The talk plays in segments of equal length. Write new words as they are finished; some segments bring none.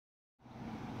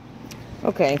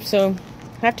Okay, so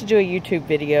I have to do a YouTube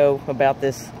video about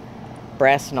this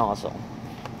brass nozzle.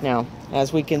 Now,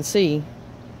 as we can see,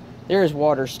 there is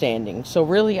water standing. So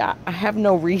really, I have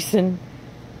no reason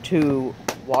to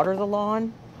water the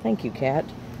lawn. Thank you, cat.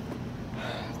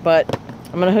 But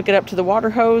I'm going to hook it up to the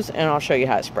water hose and I'll show you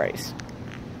how it sprays.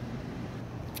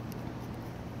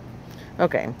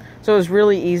 Okay, so it's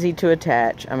really easy to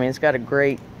attach. I mean, it's got a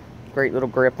great little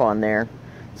grip on there,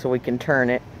 so we can turn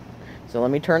it. So let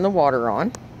me turn the water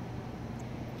on.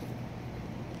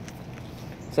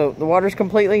 So the water's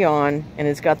completely on, and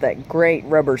it's got that great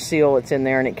rubber seal that's in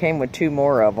there, and it came with 2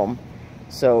 more of them.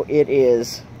 So it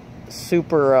is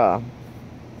super,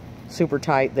 super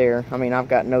tight there. I mean, I've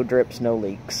got no drips, no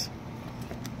leaks.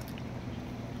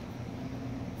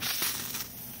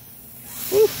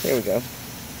 Woo, there we go.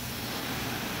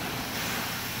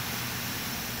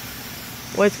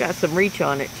 Well, it's got some reach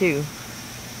on it, too.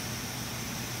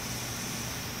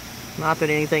 Not that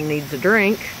anything needs a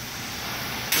drink,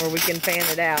 or we can fan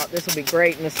it out. This will be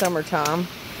great in the summertime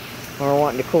when we're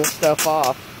wanting to cool stuff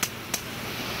off.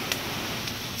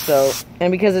 So,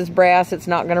 and because it's brass, it's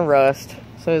not going to rust.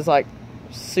 So it's like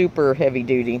super heavy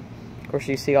duty. Of course,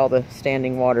 you see all the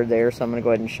standing water there, so I'm going to go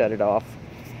ahead and shut it off.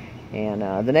 And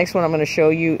the next one I'm going to show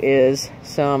you is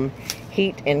some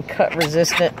heat and cut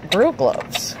resistant grill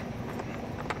gloves.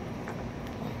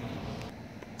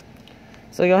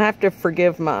 So you'll have to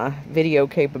forgive my video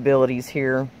capabilities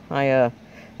here. I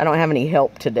don't have any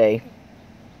help today.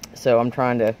 So I'm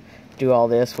trying to do all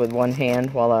this with one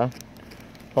hand while I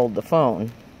hold the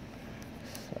phone.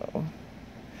 So,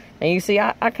 and you see,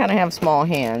 I kind of have small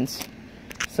hands.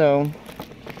 So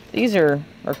these are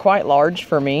quite large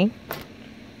for me.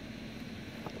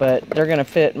 But they're going to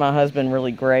fit my husband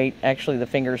really great. Actually, the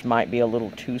fingers might be a little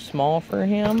too small for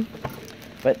him.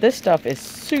 But this stuff is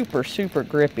super, super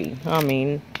grippy. I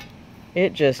mean,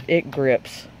 it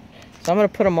grips. So I'm going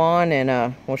to put them on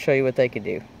and we'll show you what they can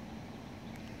do.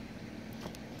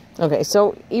 Okay,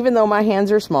 so even though my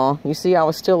hands are small, you see I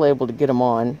was still able to get them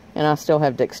on. And I still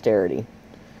have dexterity.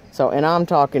 So, and I'm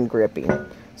talking grippy.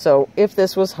 So if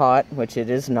this was hot, which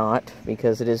it is not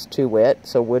because it is too wet,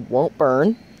 so wood won't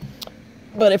burn.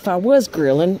 But if I was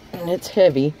grilling and it's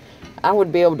heavy, I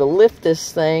would be able to lift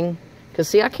this thing. Because,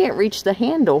 see, I can't reach the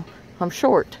handle. I'm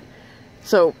short.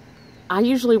 So, I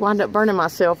usually wind up burning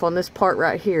myself on this part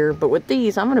right here. But with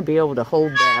these, I'm going to be able to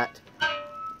hold that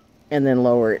and then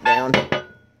lower it down.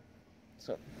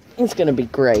 So, it's going to be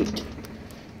great.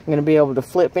 I'm going to be able to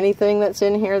flip anything that's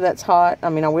in here that's hot. I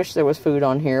mean, I wish there was food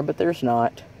on here, but there's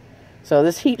not. So,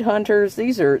 this Heat Hunters,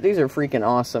 these are freaking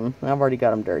awesome. I've already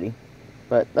got them dirty.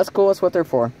 But that's cool. That's what they're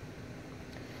for.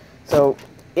 So,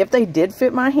 if they did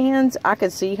fit my hands, I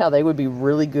could see how they would be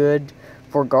really good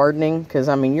for gardening. Because,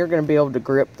 I mean, you're going to be able to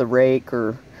grip the rake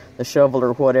or the shovel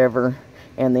or whatever.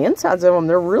 And the insides of them,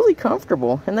 they're really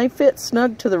comfortable. And they fit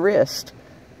snug to the wrist.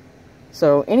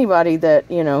 So, anybody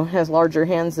that, you know, has larger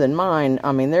hands than mine,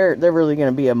 I mean, they're really going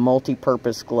to be a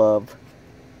multi-purpose glove.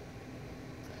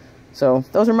 So,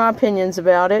 those are my opinions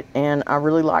about it. And I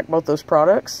really like both those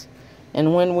products.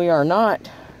 And when we are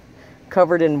not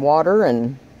covered in water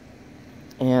and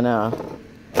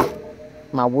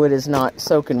my wood is not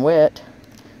soaking wet,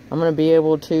 I'm going to be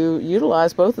able to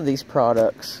utilize both of these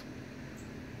products.